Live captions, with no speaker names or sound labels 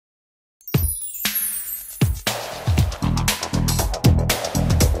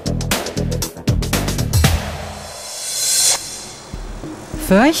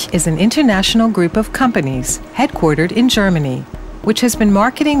Furch is an international group of companies headquartered in Germany, which has been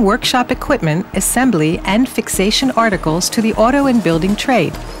marketing workshop equipment, assembly, and fixation articles to the auto and building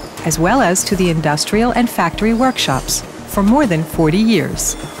trade, as well as to the industrial and factory workshops, for more than 40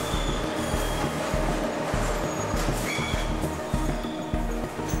 years.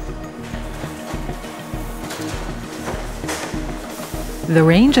 The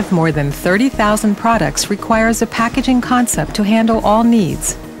range of more than 30,000 products requires a packaging concept to handle all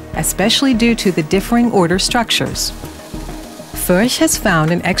needs, especially due to the differing order structures. Furch has found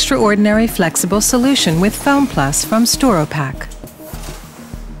an extraordinary flexible solution with Foamplus from Sturopak.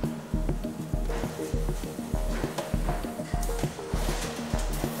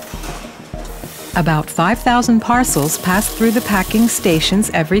 About 5,000 parcels pass through the packing stations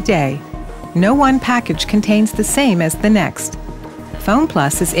every day. No one package contains the same as the next.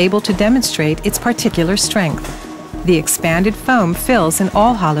 Foamplus is able to demonstrate its particular strength. The expanded foam fills in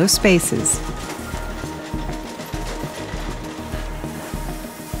all hollow spaces.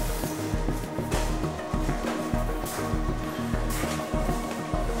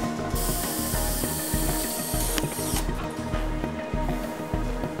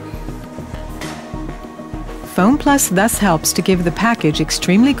 Foamplus thus helps to give the package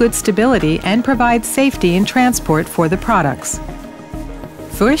extremely good stability and provides safety in transport for the products.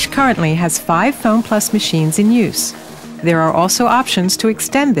 Furch currently has 5 Foamplus machines in use. There are also options to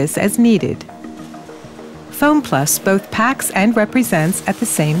extend this as needed. Foamplus both packs and represents at the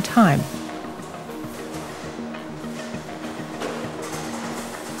same time.